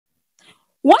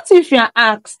What if you are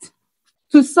asked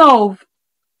to solve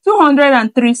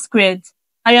 203 squared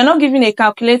and you're not given a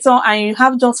calculator and you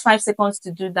have just 5 seconds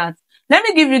to do that? Let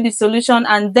me give you the solution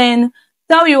and then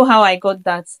tell you how I got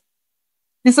that.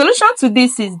 The solution to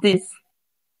this is this.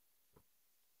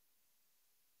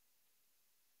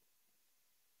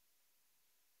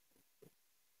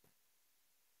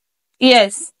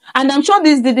 Yes, and I'm sure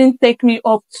this didn't take me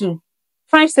up to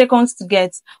 5 seconds to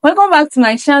get. Welcome back to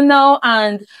my channel,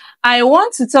 and I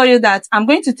want to tell you that I'm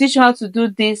going to teach you how to do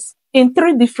this in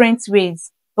 3 different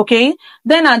ways, okay?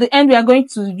 Then at the end, we are going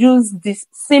to use this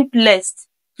simplest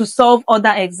to solve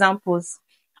other examples.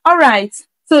 All right,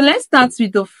 so let's start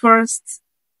with the first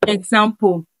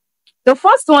example. The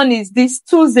first one is this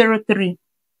 203.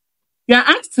 You are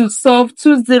asked to solve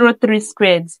 203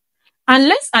 squared.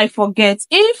 Unless I forget,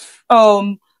 if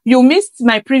you missed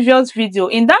my previous video,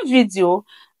 in that video,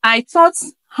 I taught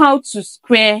how to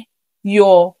square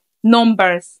your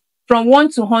numbers from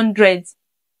 1 to 100.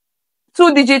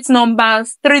 2-digit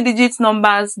numbers, 3-digit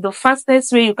numbers, the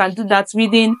fastest way you can do that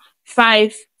within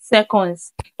 5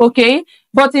 seconds. Okay?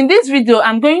 But in this video,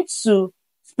 I'm going to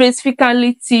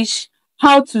specifically teach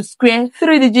how to square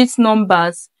 3-digit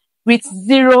numbers with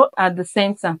 0 at the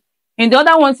center. In the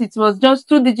other ones, it was just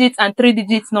 2-digit and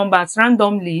 3-digit numbers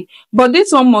randomly, but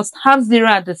this one must have 0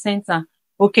 at the center.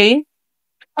 Okay?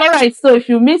 All right, so if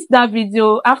you missed that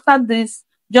video, after this,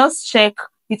 just check.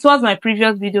 It was my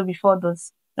previous video before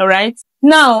this. All right?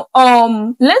 Now,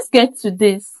 let's get to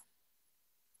this.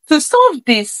 To solve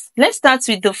this, let's start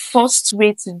with the first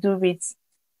way to do it.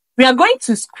 We are going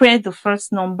to square the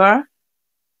first number,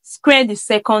 square the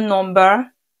second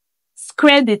number,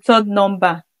 square the third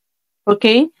number.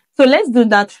 Okay? So let's do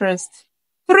that first.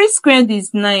 3 squared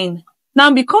is 9.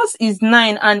 Now, because it's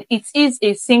 9 and it is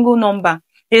a single number,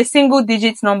 a single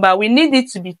digit number, we need it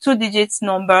to be 2-digit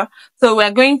number. So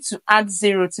we're going to add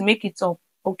 0 to make it up.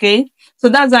 Okay? So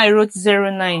that's why I wrote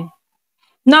 09.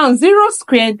 Now, 0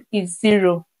 squared is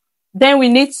 0. Then we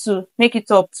need to make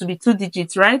it up to be 2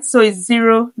 digits, right? So it's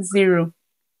 0, 0.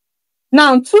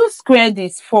 Now, 2 squared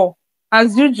is 4.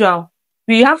 As usual,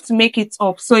 we have to make it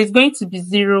up. So it's going to be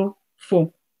 0,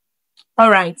 4. All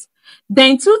right.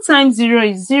 Then 2 times 0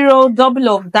 is 0. Double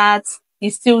of that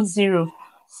is still 0.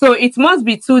 So it must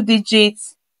be 2-digit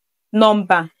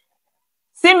number.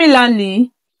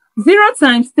 Similarly, 0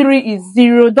 times 3 is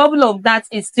 0. Double of that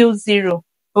is still 0.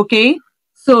 Okay?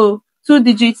 So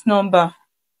 2-digit number.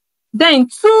 Then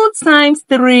 2 times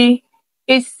 3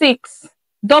 is 6.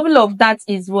 Double of that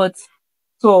is what?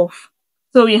 12.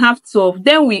 So we have 12.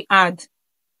 Then we add.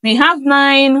 We have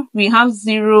 9. We have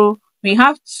 0. We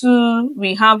have 2,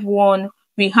 we have 1,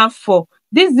 we have 4.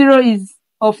 This 0 is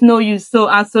of no use. So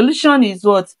our solution is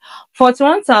what?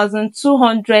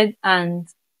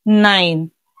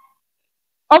 41,209.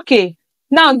 Okay.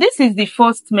 Now, this is the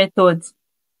first method.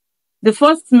 The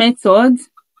first method.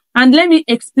 And let me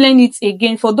explain it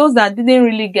again for those that didn't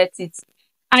really get it.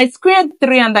 I squared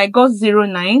 3 and I got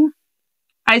 09.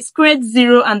 I squared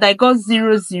 0 and I got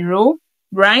 00.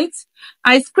 Right?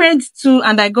 I squared 2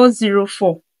 and I got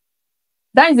 04.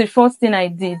 That is the first thing I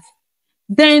did.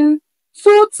 Then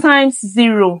 2 times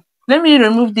 0. Let me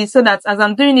remove this so that as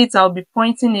I'm doing it, I'll be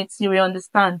pointing it. You will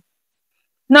understand.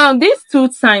 Now, this 2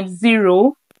 times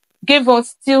 0 gave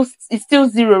us is still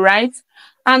 0, right?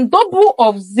 And double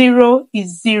of 0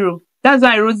 is 0. That's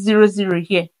why I wrote 00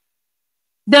 here.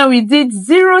 Then we did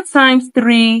 0 times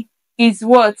 3 is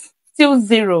what? Still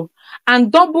 0.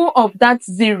 And double of that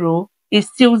 0 is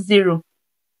still 0.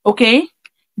 Okay?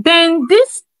 Then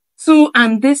this 2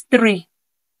 and this 3,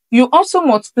 you also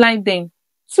multiply them.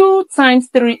 2 times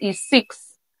 3 is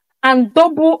 6. And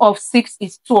double of 6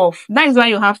 is 12. That is why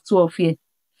you have 12 here.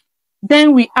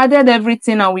 Then we added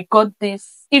everything and we got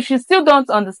this. If you still don't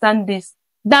understand this,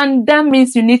 then that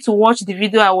means you need to watch the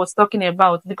video I was talking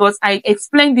about because I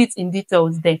explained it in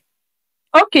details there.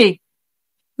 Okay.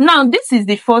 Now, this is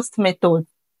the first method.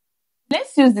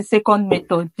 Let's use the second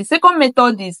method. The second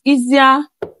method is easier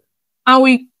and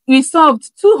we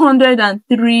solved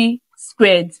 203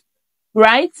 squared,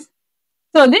 right?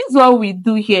 So this is what we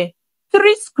do here.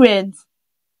 3 squared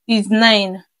is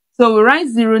 9. So we write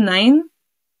 09.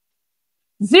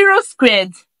 0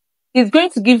 squared is going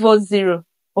to give us 0.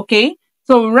 Okay?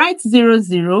 So we write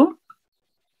 00.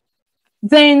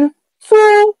 Then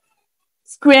 2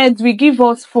 squared will give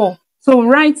us 4. So we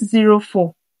write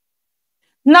 04.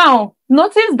 Now,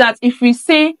 notice that if we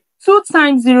say 2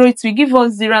 times 0, it will give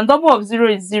us 0, and double of 0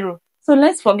 is 0. So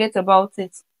let's forget about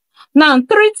it. Now,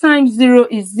 3 times 0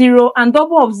 is 0, and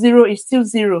double of 0 is still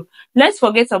 0. Let's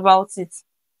forget about it.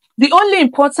 The only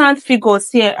important figures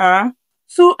here are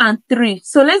 2 and 3.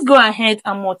 So let's go ahead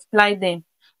and multiply them.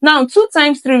 Now, 2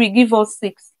 times 3 will give us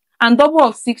 6. And double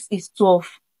of 6 is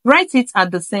 12. Write it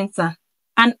at the center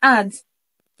and add.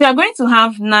 We are going to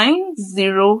have 9,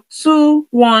 0, 2,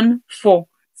 1, 4.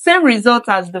 Same result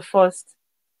as the first.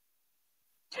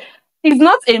 It's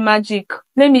not a magic.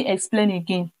 Let me explain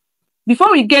again.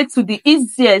 Before we get to the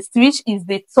easiest, which is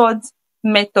the third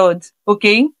method,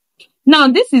 okay? Now,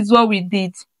 this is what we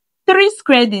did. 3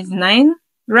 squared is 9.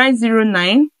 Write 0,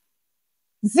 9.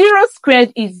 0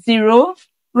 squared is 0.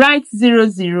 Write 0,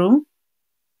 0.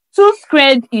 2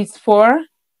 squared is 4.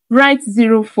 Write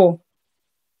 0, 4.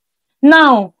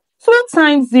 Now, 2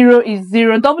 times 0 is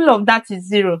 0. Double of that is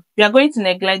 0. We are going to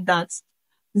neglect that.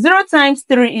 0 times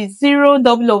 3 is 0.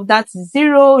 Double of that is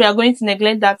 0. We are going to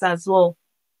neglect that as well.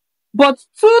 But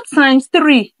 2 times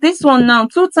 3, this one now,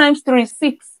 2 times 3 is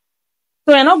 6.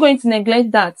 So we are not going to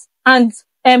neglect that. And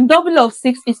double of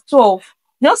 6 is 12.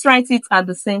 Just write it at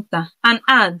the center and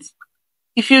add.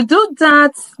 If you do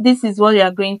that, this is what you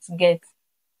are going to get.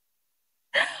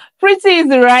 Pretty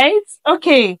easy, right?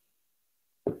 Okay.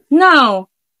 Now,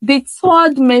 the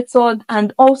third method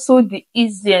and also the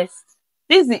easiest.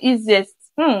 This is the easiest.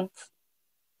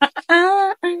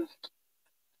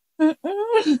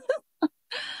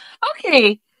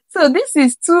 Okay, so this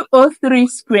is 203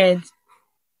 squared.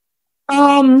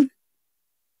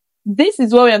 This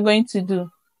is what we are going to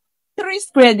do. 3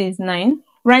 squared is 9.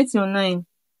 Write your 9.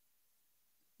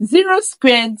 0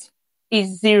 squared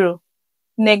is 0.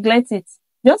 Neglect it.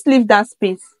 Just leave that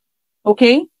space.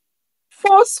 Okay?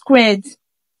 4 squared.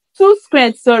 2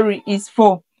 squared, sorry, is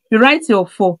 4. You write your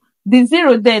 4. The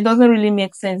 0 there doesn't really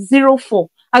make sense. 0, 4.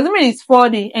 Assuming it's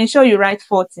 40, ensure you write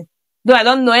 40. Though I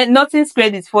don't know, nothing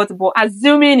squared is 40, but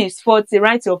assuming it's 40,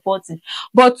 write your 40.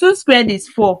 But 2 squared is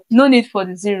 4. No need for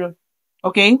the 0.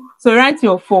 Okay? So write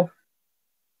your 4.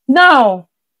 Now,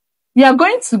 we are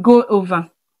going to go over.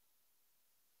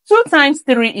 2 times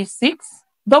 3 is 6.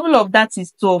 Double of that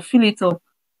is 12. Fill it up.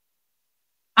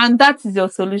 And that is your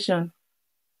solution.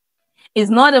 It's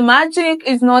not a magic.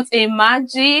 It's not a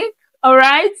magic. All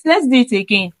right? Let's do it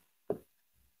again.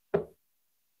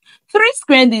 3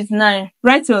 squared is 9.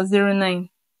 Write your 0, 9.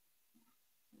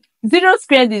 0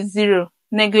 squared is 0.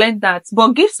 Neglect that.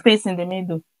 But give space in the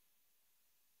middle.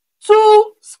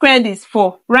 2 squared is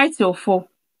 4. Write your 4.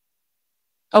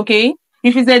 Okay?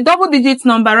 If it's a double-digit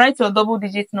number, write your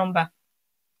double-digit number.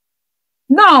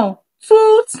 Now,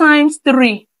 2 times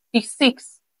 3 is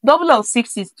 6. Double of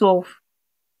 6 is 12.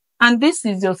 And this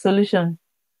is your solution.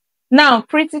 Now,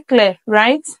 pretty clear,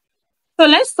 right? So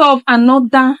let's solve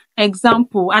another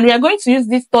example. And we are going to use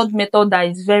this third method that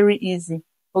is very easy.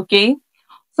 Okay?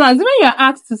 So assuming you are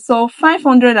asked to solve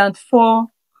 504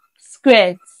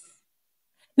 squared.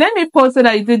 Let me pause so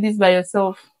that you do this by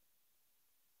yourself.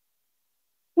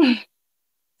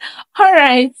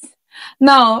 Alright.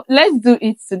 Now, let's do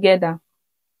it together.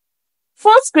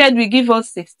 4 squared will give us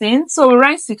 16. So we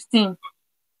write 16.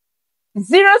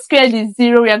 0 squared is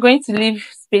 0. We are going to leave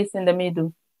space in the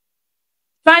middle.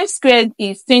 5 squared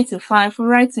is 25. We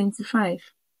write 25.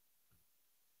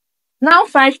 Now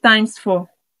 5 times 4.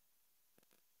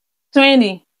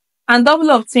 20. And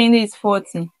double of 20 is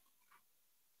 40.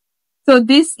 So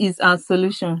this is our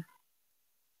solution.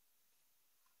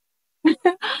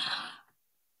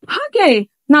 Okay.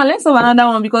 Now let's have another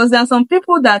one because there are some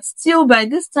people that still by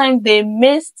this time they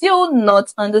may still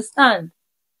not understand.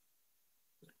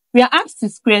 We are asked to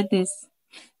square this.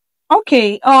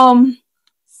 Okay,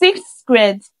 6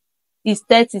 squared is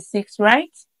 36, right?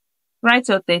 Write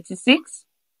your 36.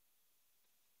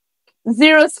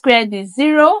 0 squared is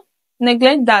 0.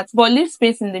 Neglect that, but leave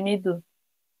space in the middle.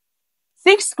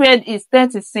 6 squared is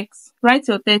 36. Write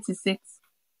your 36.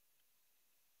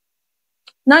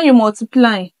 Now you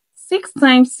multiply. 6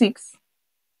 times 6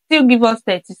 still give us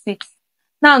 36.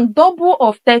 Now double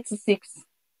of 36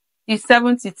 is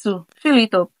 72. Fill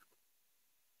it up.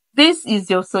 This is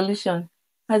your solution.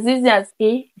 As easy as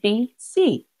A, B,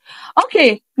 C.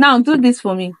 Okay, now do this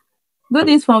for me. Do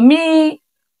this for me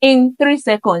in 3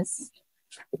 seconds.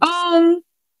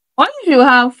 What if you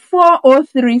have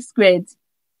 403 squared?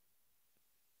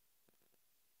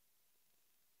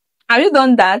 Have you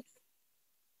done that?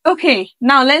 Okay,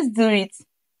 now let's do it.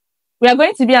 We are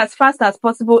going to be as fast as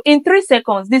possible in 3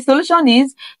 seconds. The solution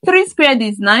is 3 squared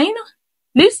is 9.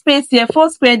 Leave space here. 4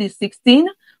 squared is 16.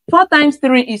 4 times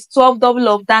 3 is 12. Double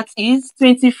of that is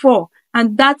 24.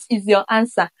 And that is your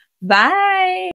answer. Bye.